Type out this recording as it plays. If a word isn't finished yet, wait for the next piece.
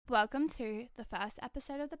Welcome to the first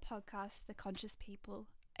episode of the podcast, The Conscious People,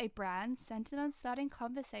 a brand centered on starting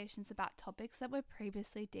conversations about topics that were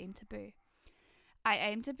previously deemed taboo. I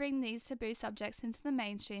aim to bring these taboo subjects into the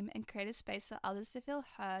mainstream and create a space for others to feel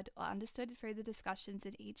heard or understood through the discussions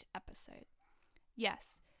in each episode.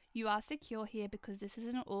 Yes, you are secure here because this is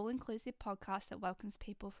an all-inclusive podcast that welcomes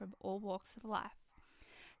people from all walks of life.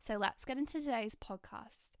 So let's get into today's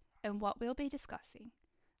podcast and what we'll be discussing.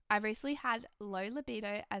 I've recently had low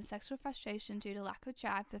libido and sexual frustration due to lack of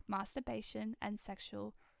drive with masturbation and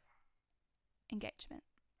sexual engagement,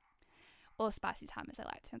 or spicy time as I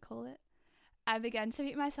like to call it. I began to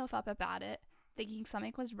beat myself up about it, thinking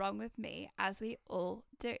something was wrong with me, as we all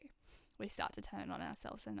do. We start to turn it on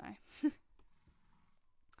ourselves, I know.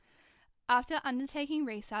 After undertaking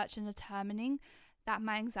research and determining that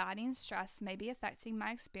my anxiety and stress may be affecting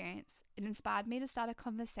my experience, it inspired me to start a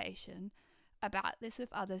conversation about this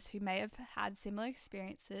with others who may have had similar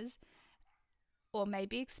experiences or may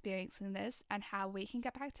be experiencing this, and how we can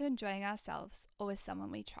get back to enjoying ourselves or with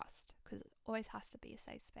someone we trust, because it always has to be a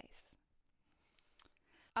safe space.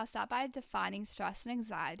 I'll start by defining stress and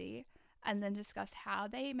anxiety and then discuss how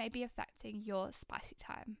they may be affecting your spicy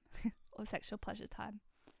time or sexual pleasure time.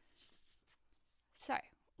 So,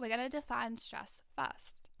 we're going to define stress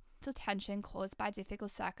first. Mental tension caused by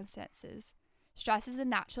difficult circumstances. Stress is a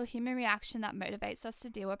natural human reaction that motivates us to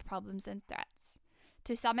deal with problems and threats.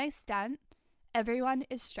 To some extent, everyone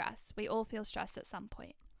is stressed. We all feel stressed at some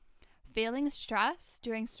point. Feeling stressed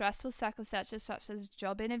during stressful circumstances such as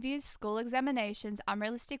job interviews, school examinations,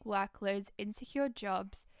 unrealistic workloads, insecure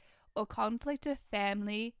jobs, or conflict with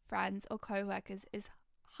family, friends, or co-workers is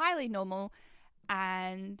highly normal,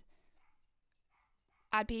 and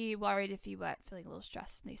I'd be worried if you weren't feeling a little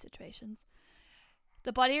stressed in these situations.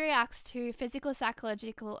 The body reacts to physical,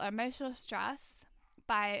 psychological, or emotional stress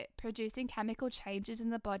by producing chemical changes in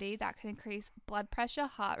the body that can increase blood pressure,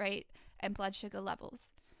 heart rate, and blood sugar levels.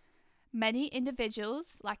 Many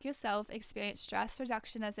individuals, like yourself, experience stress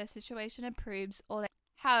reduction as their situation improves.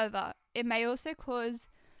 However, it may also cause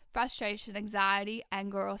frustration, anxiety,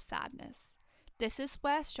 anger, or sadness. This is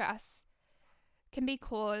where stress can be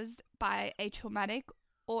caused by a traumatic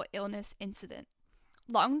or illness incident.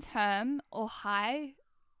 Long-term or high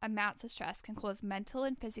amounts of stress can cause mental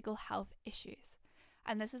and physical health issues.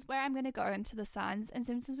 And this is where I'm going to go into the signs and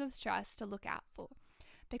symptoms of stress to look out for.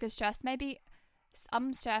 Because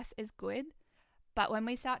some stress is good, but when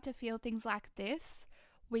we start to feel things like this,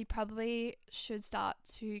 we probably should start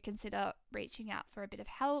to consider reaching out for a bit of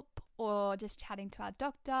help, or just chatting to our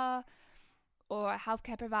doctor or a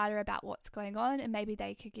healthcare provider about what's going on, and maybe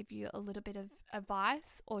they could give you a little bit of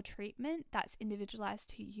advice or treatment that's individualized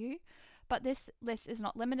to you. But this list is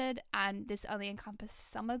not limited, and this only encompasses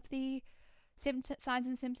some of the signs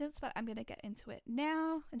and symptoms, but I'm going to get into it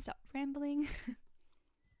now and stop rambling.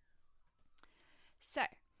 So,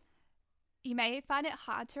 you may find it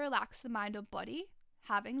hard to relax the mind or body,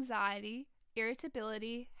 have anxiety,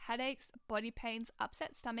 irritability, headaches, body pains,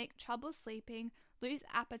 upset stomach, trouble sleeping, lose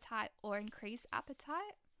appetite, or increase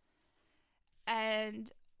appetite.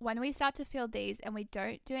 And when we start to feel these and we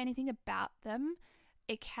don't do anything about them,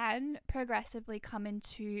 it can progressively come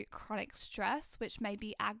into chronic stress, which may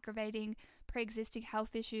be aggravating pre-existing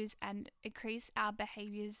health issues and increase our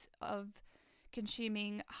behaviors of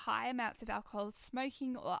consuming high amounts of alcohol,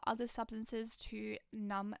 smoking, or other substances to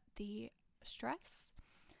numb the stress.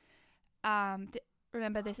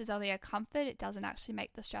 Remember, this is only a comfort. It doesn't actually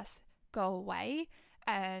make the stress go away,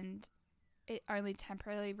 and it only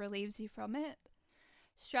temporarily relieves you from it.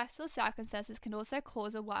 Stressful circumstances can also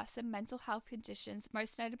cause or worsen mental health conditions,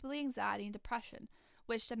 most notably anxiety and depression,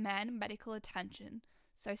 which demand medical attention.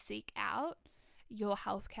 So seek out your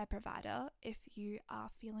healthcare provider if you are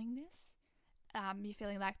feeling this. You're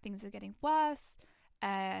feeling like things are getting worse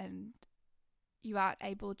and you aren't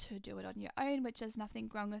able to do it on your own, which is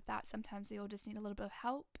nothing wrong with that. Sometimes we all just need a little bit of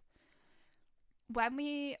help. When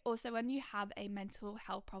you have a mental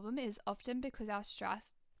health problem, it is often because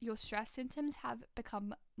your stress symptoms have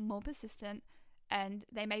become more persistent, and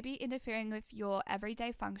they may be interfering with your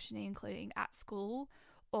everyday functioning, including at school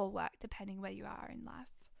or work, depending where you are in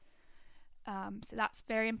life. So that's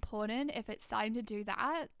very important. If it's starting to do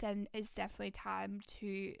that, then it's definitely time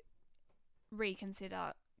to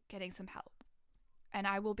reconsider getting some help. And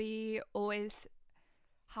I will be always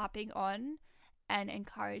harping on and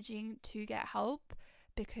encouraging to get help,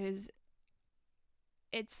 because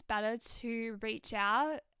it's better to reach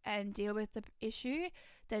out and deal with the issue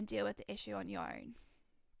than deal with the issue on your own.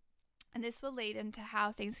 And this will lead into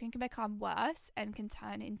how things can become worse and can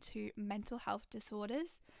turn into mental health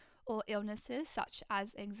disorders or illnesses such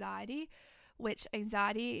as anxiety, which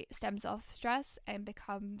anxiety stems off stress and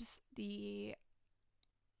becomes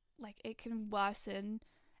it can worsen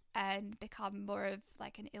and become more of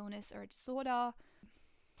like an illness or a disorder.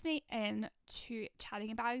 Let's me into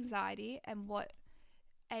chatting about anxiety and what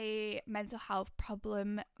a mental health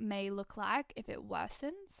problem may look like if it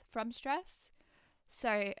worsens from stress.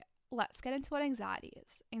 So let's get into what anxiety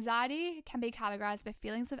is. Anxiety can be categorized by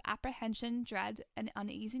feelings of apprehension, dread, and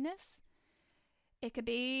uneasiness. It could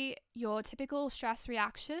be your typical stress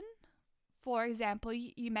reaction. For example,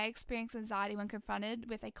 you may experience anxiety when confronted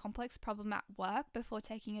with a complex problem at work before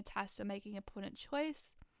taking a test or making an important choice.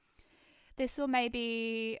 This will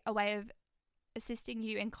maybe a way of assisting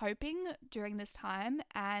you in coping during this time,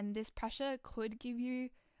 and this pressure could give you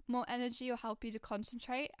more energy or help you to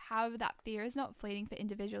concentrate. However, that fear is not fleeting for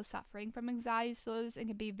individuals suffering from anxiety disorders and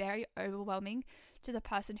can be very overwhelming to the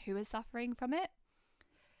person who is suffering from it.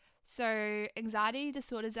 So anxiety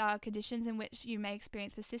disorders are conditions in which you may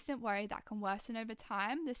experience persistent worry that can worsen over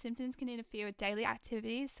time. The symptoms can interfere with daily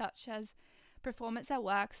activities such as performance at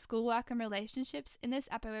work, schoolwork, and relationships. In this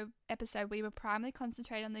episode, we will primarily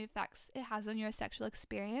concentrate on the effects it has on your sexual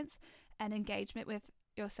experience and engagement with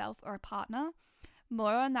yourself or a partner.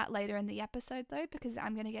 More on that later in the episode though, because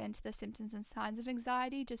I'm going to get into the symptoms and signs of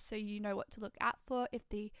anxiety just so you know what to look out for if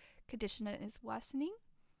the condition is worsening.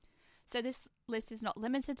 So this list is not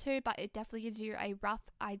limited to, but it definitely gives you a rough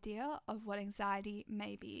idea of what anxiety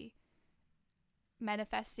may be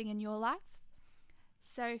manifesting in your life.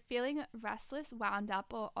 So feeling restless, wound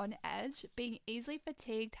up, or on edge, being easily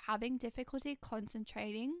fatigued, having difficulty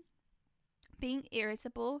concentrating, being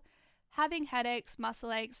irritable, having headaches,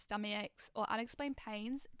 muscle aches, stomach aches, or unexplained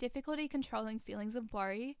pains, difficulty controlling feelings of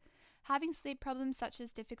worry, having sleep problems such as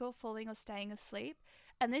difficult falling or staying asleep.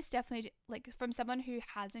 And this definitely, like from someone who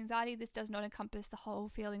has anxiety, this does not encompass the whole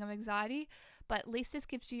feeling of anxiety, but at least this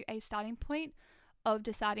gives you a starting point of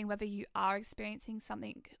deciding whether you are experiencing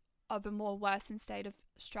something of a more worsened state of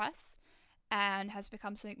stress and has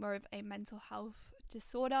become something more of a mental health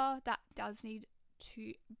disorder that does need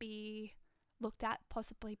to be looked at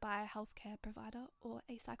possibly by a healthcare provider or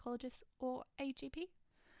a psychologist or a GP.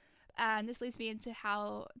 And this leads me into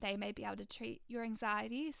how they may be able to treat your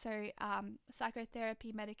anxiety. So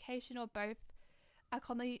psychotherapy, medication, or both are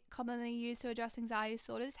commonly used to address anxiety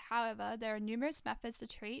disorders. However, there are numerous methods to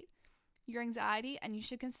treat your anxiety, and you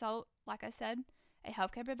should consult, like I said, a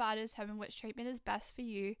healthcare provider to determine which treatment is best for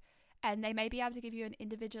you, and they may be able to give you an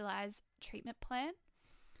individualized treatment plan.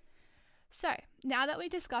 So now that we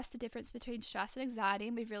discussed the difference between stress and anxiety,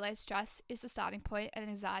 and we've realized stress is the starting point and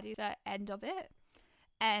anxiety is the end of it,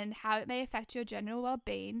 and how it may affect your general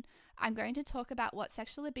well-being, I'm going to talk about what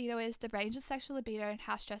sexual libido is, the range of sexual libido, and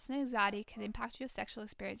how stress and anxiety can impact your sexual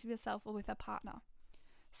experience with yourself or with a partner.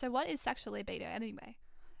 So what is sexual libido anyway?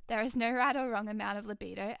 There is no right or wrong amount of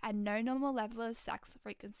libido and no normal level of sex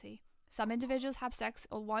frequency. Some individuals have sex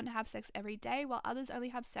or want to have sex every day, while others only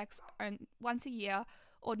have sex once a year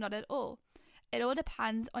or not at all. It all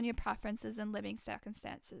depends on your preferences and living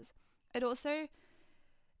circumstances. It's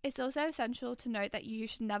also essential to note that you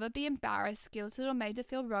should never be embarrassed, guilted, or made to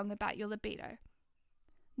feel wrong about your libido.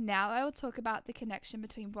 Now I will talk about the connection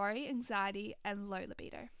between worry, anxiety, and low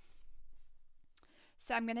libido.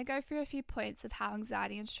 So I'm going to go through a few points of how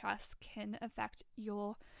anxiety and stress can affect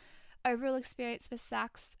your overall experience with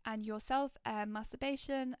sex and yourself and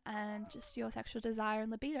masturbation and just your sexual desire and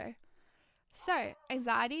libido. So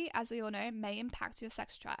anxiety, as we all know, may impact your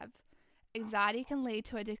sex drive. Anxiety can lead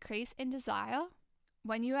to a decrease in desire.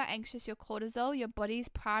 When you are anxious, your cortisol, your body's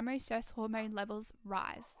primary stress hormone levels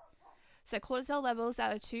rise. So cortisol levels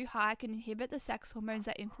that are too high can inhibit the sex hormones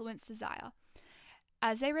that influence desire.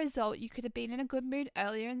 As a result, you could have been in a good mood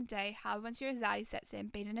earlier in the day. However, once your anxiety sets in,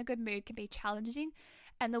 being in a good mood can be challenging,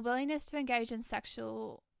 and the willingness to engage in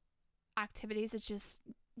sexual activities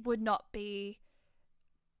would not be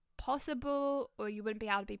possible, or you wouldn't be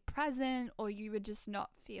able to be present, or you would just not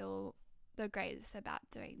feel the greatest about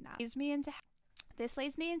doing that. This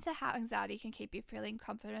leads me into how anxiety can keep you feeling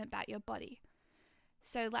confident about your body.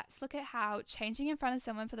 So let's look at how changing in front of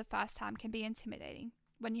someone for the first time can be intimidating.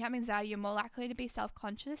 When you have anxiety, you're more likely to be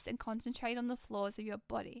self-conscious and concentrate on the flaws of your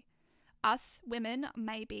body. Us women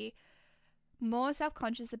may be more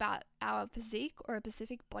self-conscious about our physique or a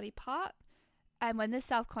specific body part, and when this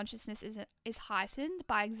self-consciousness is heightened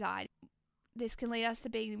by anxiety, this can lead us to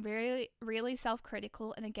being really, really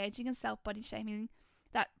self-critical and engaging in self-body shaming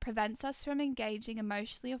that prevents us from engaging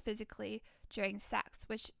emotionally or physically during sex,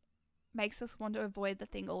 which makes us want to avoid the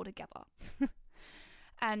thing altogether.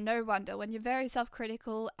 And no wonder, when you're very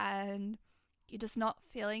self-critical and you're just not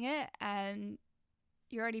feeling it and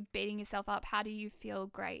you're already beating yourself up, how do you feel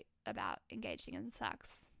great about engaging in sex.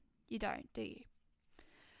 You don't, do you?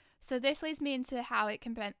 So this leads me into how it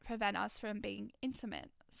can prevent us from being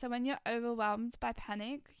intimate. So when you're overwhelmed by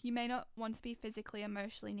panic, you may not want to be physically,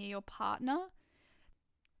 emotionally near your partner.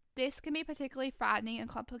 This can be particularly frightening and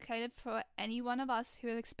complicated for any one of us who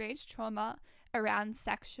have experienced trauma around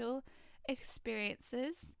sexual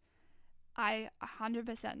experiences. I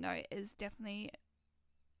 100% know it is definitely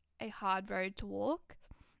a hard road to walk,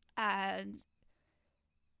 and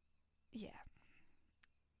yeah,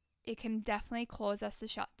 it can definitely cause us to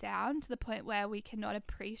shut down to the point where we cannot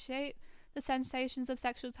appreciate the sensations of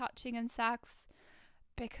sexual touching and sex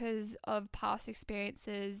because of past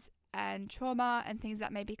experiences and trauma and things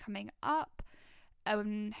that may be coming up.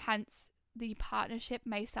 Hence, the partnership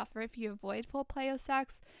may suffer if you avoid foreplay or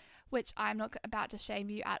sex, which I'm not about to shame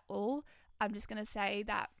you at all. I'm just going to say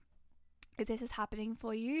that if this is happening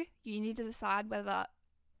for you, you need to decide whether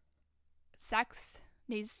sex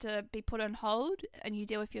needs to be put on hold and you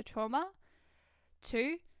deal with your trauma.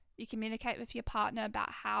 2, you communicate with your partner about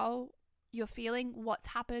how you're feeling, what's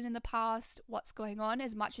happened in the past, what's going on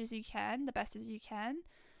as much as you can, the best as you can.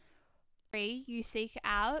 3, you seek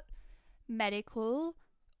out medical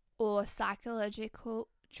or psychological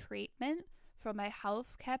treatment from a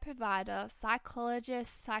healthcare provider,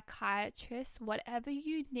 psychologist, psychiatrist, whatever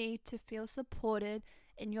you need to feel supported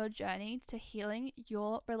in your journey to healing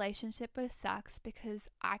your relationship with sex, because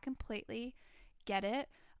I completely get it.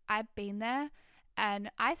 I've been there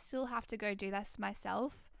and I still have to go do this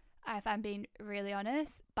myself, if I'm being really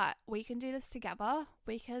honest, but we can do this together.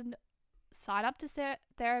 We can sign up to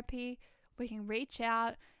therapy, we can reach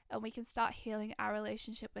out, and we can start healing our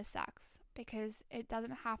relationship with sex, because it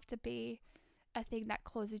doesn't have to be a thing that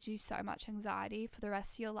causes you so much anxiety for the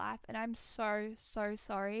rest of your life. And I'm so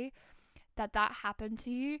sorry that happened to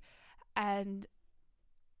you. And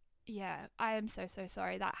yeah, I am so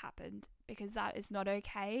sorry that happened, because that is not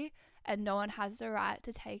okay, and no one has the right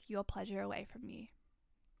to take your pleasure away from you.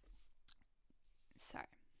 So,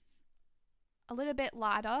 a little bit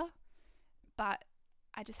lighter, but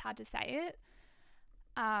I just had to say it.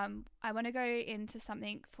 I want to go into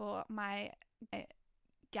something for my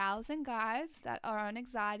gals and guys that are on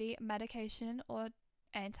anxiety medication or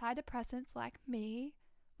antidepressants like me.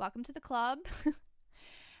 Welcome to the club.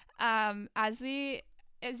 As you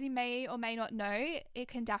may or may not know, it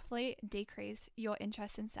can definitely decrease your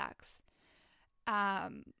interest in sex.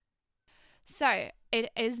 So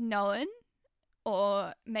it is known,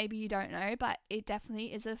 or maybe you don't know, but it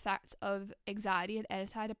definitely is a fact of anxiety and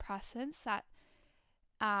antidepressants that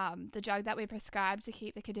the drug that we prescribe to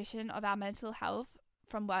keep the condition of our mental health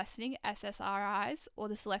from worsening, SSRIs, or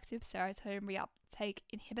the selective serotonin reuptake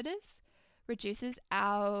inhibitors, reduces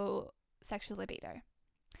our sexual libido.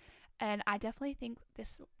 And I definitely think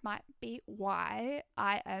this might be why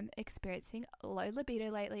I am experiencing low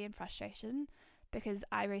libido lately and frustration, because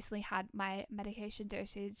I recently had my medication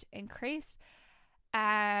dosage increase.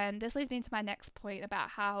 And this leads me to my next point about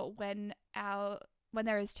how when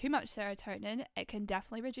there is too much serotonin, it can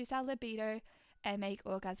definitely reduce our libido and make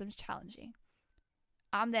orgasms challenging.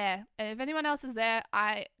 I'm there. And if anyone else is there,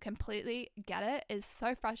 I completely get it. It's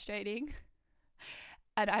so frustrating.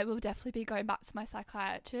 And I will definitely be going back to my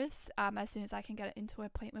psychiatrist as soon as I can get into an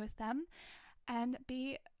appointment with them, and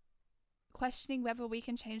be questioning whether we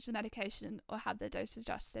can change the medication or have the dose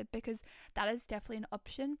adjusted, because that is definitely an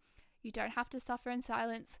option. You don't have to suffer in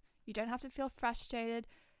silence. You don't have to feel frustrated.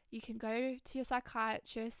 You can go to your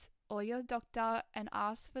psychiatrist or your doctor and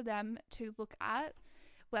ask for them to look at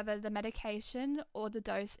whether the medication or the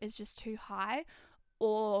dose is just too high,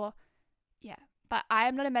 or but I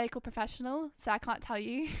am not a medical professional, so I can't tell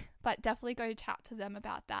you, but definitely go chat to them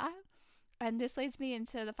about that. And this leads me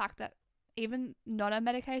into the fact that even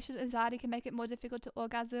non-medication anxiety can make it more difficult to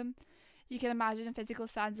orgasm. You can imagine physical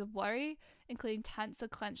signs of worry, including tense or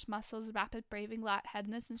clenched muscles, rapid breathing,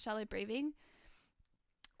 lightheadedness, and shallow breathing,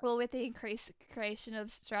 all with the increased creation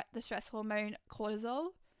of the stress hormone cortisol,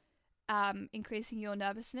 increasing your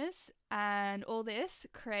nervousness. And all this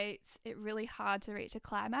creates it really hard to reach a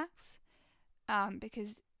climax,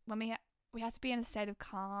 because when we have to be in a state of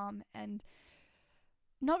calm and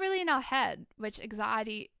not really in our head, which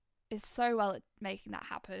anxiety is so well at making that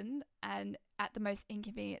happen, and at the most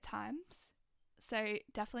inconvenient times. So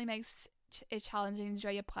definitely makes it challenging to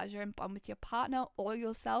enjoy your pleasure and bond with your partner or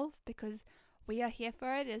yourself, because we are here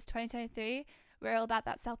for it. It's 2023. We're all about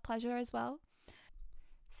that self-pleasure as well.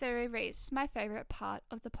 So we reached my favorite part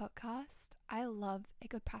of the podcast. I love a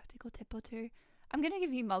good practical tip or two. I'm going to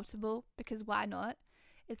give you multiple, because why not?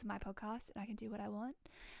 It's my podcast and I can do what I want.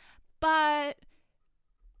 But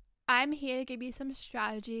I'm here to give you some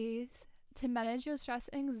strategies to manage your stress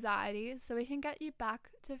and anxiety so we can get you back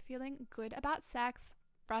to feeling good about sex,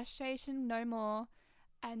 frustration no more,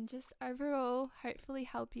 and just overall hopefully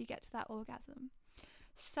help you get to that orgasm.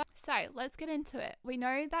 So let's get into it. We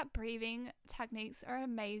know that breathing techniques are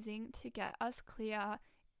amazing to get us clear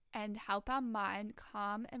and help our mind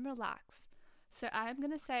calm and relax. So I'm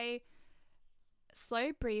going to say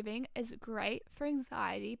slow breathing is great for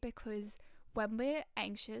anxiety because when we're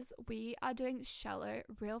anxious, we are doing shallow,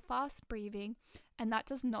 real fast breathing, and that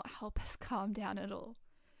does not help us calm down at all.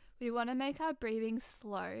 We want to make our breathing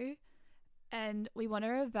slow, and we want to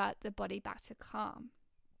revert the body back to calm.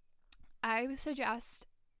 I would suggest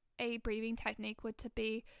a breathing technique would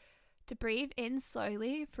be to breathe in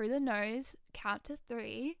slowly through the nose, count to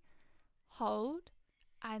 3, hold,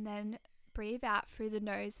 and then breathe out through the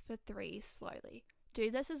nose for 3 slowly.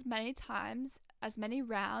 Do this as many times, as many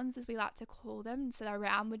rounds as we like to call them. So a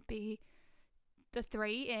round would be the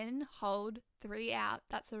 3 in, hold, 3 out.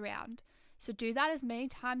 That's a round. So do that as many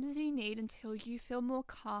times as you need until you feel more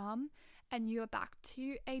calm and you are back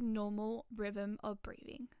to a normal rhythm of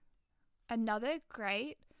breathing. Another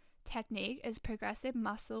great technique is progressive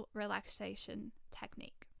muscle relaxation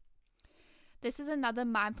technique. This is another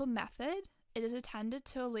mindful method. It is intended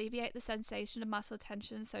to alleviate the sensation of muscle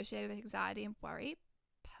tension associated with anxiety and worry.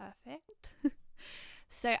 Perfect.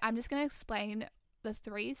 So I'm just going to explain the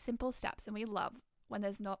 3 simple steps, and we love when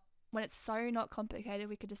it's so not complicated,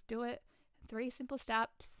 we could just do it. 3 simple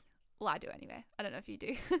steps. Well, I do anyway. I don't know if you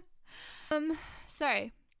do. So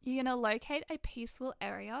you're going to locate a peaceful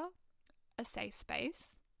area, a safe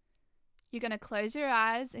space. You're going to close your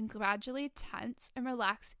eyes and gradually tense and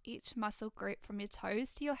relax each muscle group from your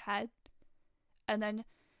toes to your head, and then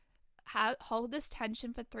hold this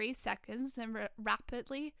tension for 3 seconds, then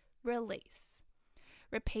rapidly release.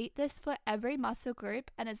 Repeat this for every muscle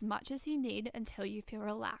group and as much as you need until you feel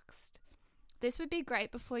relaxed. This would be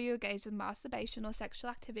great before you engage in masturbation or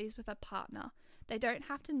sexual activities with a partner. They don't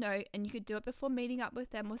have to know, and you could do it before meeting up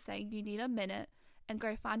with them or saying you need a minute and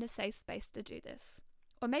go find a safe space to do this.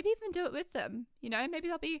 Or maybe even do it with them.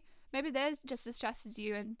 Maybe they're just as stressed as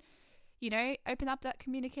you, and open up that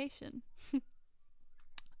communication.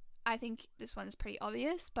 I think this one is pretty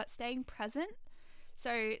obvious, but staying present.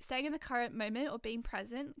 So staying in the current moment or being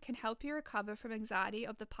present can help you recover from anxiety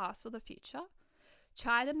of the past or the future.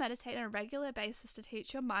 Try to meditate on a regular basis to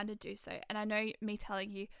teach your mind to do so. And I know me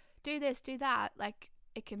telling you, do this, do that,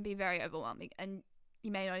 it can be very overwhelming, and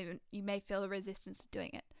you may feel a resistance to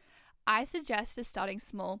doing it. I suggest just starting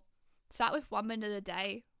small. Start with 1 minute a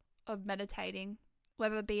day of meditating,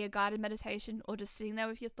 whether it be a guided meditation or just sitting there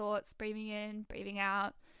with your thoughts, breathing in, breathing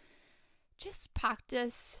out. Just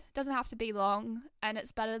practice. It doesn't have to be long, and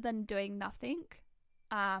it's better than doing nothing,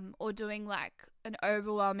 or doing an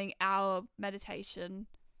overwhelming hour meditation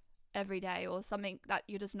every day or something that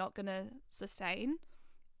you're just not going to sustain.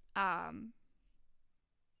 But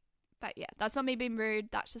yeah, that's not me being rude.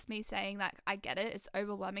 That's just me saying I get it. It's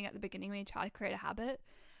overwhelming at the beginning when you try to create a habit.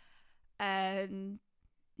 And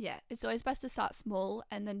yeah, it's always best to start small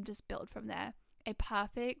and then just build from there. A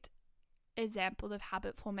perfect example of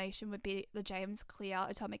habit formation would be the James Clear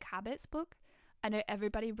Atomic Habits book. I know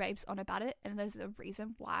everybody raves on about it, and there's a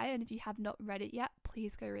reason why. And if you have not read it yet,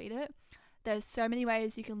 please go read it. There's so many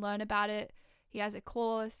ways you can learn about it. He has a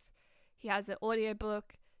course, he has an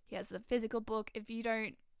audiobook, he has a physical book. If you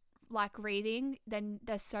don't like reading, then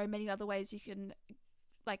there's so many other ways you can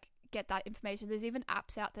get that information. There's even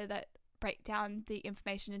apps out there that break down the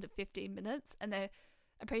information into 15 minutes, and I'm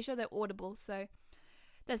pretty sure they're audible. So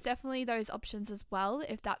there's definitely those options as well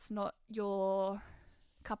if that's not your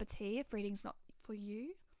cup of tea, if reading's not for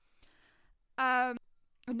you.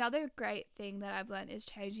 Another great thing that I've learned is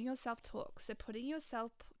changing your self-talk. So putting your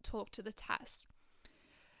self-talk to the test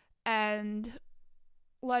and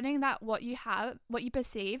learning that what you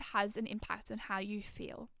perceive has an impact on how you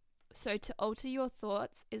feel. So to alter your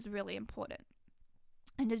thoughts is really important.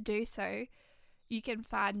 And to do so, you can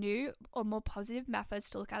find new or more positive methods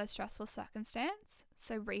to look at a stressful circumstance.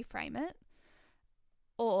 So reframe it.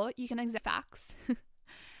 Or you can examine facts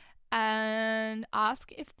and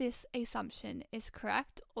ask if this assumption is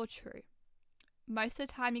correct or true. Most of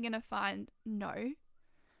the time you're going to find no,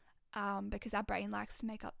 because our brain likes to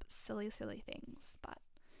make up silly things. But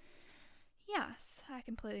yes, I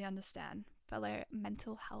completely understand, fellow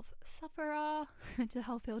mental health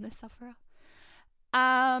illness sufferer.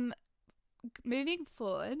 Moving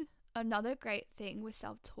forward, another great thing with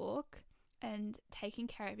self-talk and taking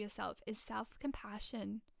care of yourself is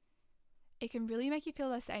self-compassion. It can really make you feel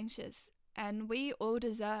less anxious, and we all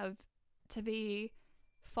deserve to be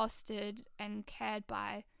fostered and cared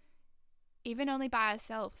by, even only by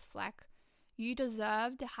ourselves. You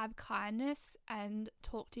deserve to have kindness and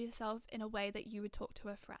talk to yourself in a way that you would talk to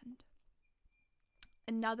a friend.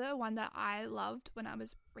 Another one that I loved when I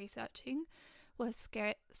was researching was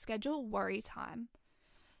schedule worry time.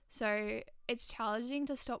 So it's challenging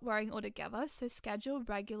to stop worrying altogether, so schedule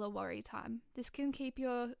regular worry time. This can keep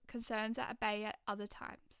your concerns at bay at other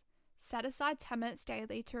times. Set aside 10 minutes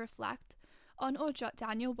daily to reflect on or jot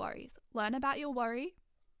down your worries. Learn about your worry.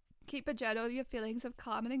 Keep a journal of your feelings of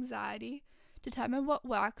calm and anxiety. Determine what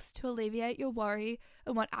works to alleviate your worry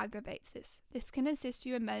and what aggravates this. This can assist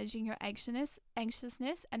you in managing your anxiousness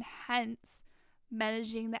and hence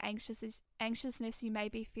managing the anxiousness you may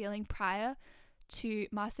be feeling prior to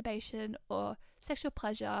masturbation or sexual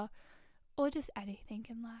pleasure or just anything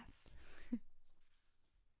in life.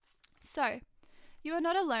 So, you are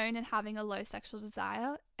not alone in having a low sexual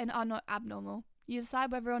desire and are not abnormal. You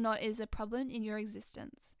decide whether or not it is a problem in your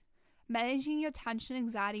existence. Managing your tension and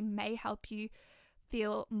anxiety may help you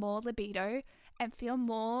feel more libido and feel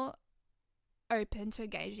more open to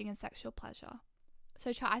engaging in sexual pleasure.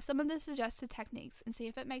 So try some of the suggested techniques and see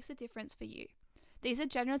if it makes a difference for you. These are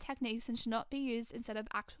general techniques and should not be used instead of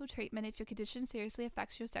actual treatment if your condition seriously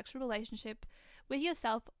affects your sexual relationship with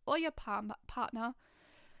yourself or your partner.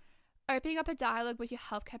 Opening up a dialogue with your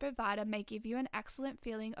healthcare provider may give you an excellent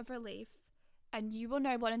feeling of relief, and you will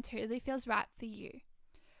know what intuitively feels right for you.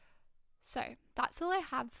 So that's all I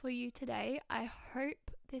have for you today. I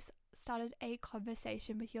hope this started a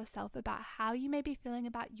conversation with yourself about how you may be feeling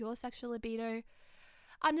about your sexual libido,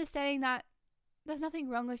 understanding that there's nothing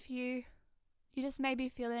wrong with you. You just may be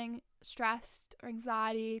feeling stressed or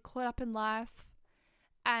anxiety, caught up in life,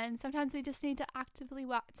 and sometimes we just need to actively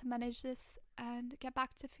work to manage this and get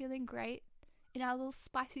back to feeling great in our little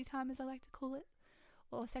spicy time, as I like to call it,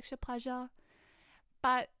 or sexual pleasure.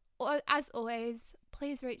 But as always,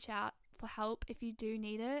 please reach out for help if you do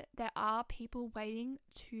need it. There are people waiting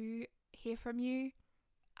to hear from you.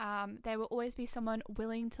 There will always be someone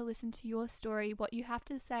willing to listen to your story, what you have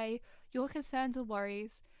to say, your concerns or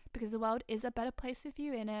worries, because the world is a better place with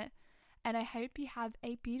you in it. And I hope you have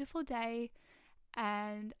a beautiful day,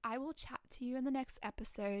 and I will chat to you in the next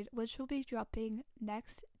episode, which will be dropping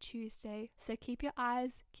next Tuesday. So keep your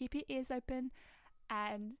eyes, keep your ears open,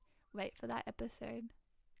 and wait for that episode.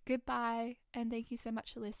 Goodbye, and thank you so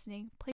much for listening. Please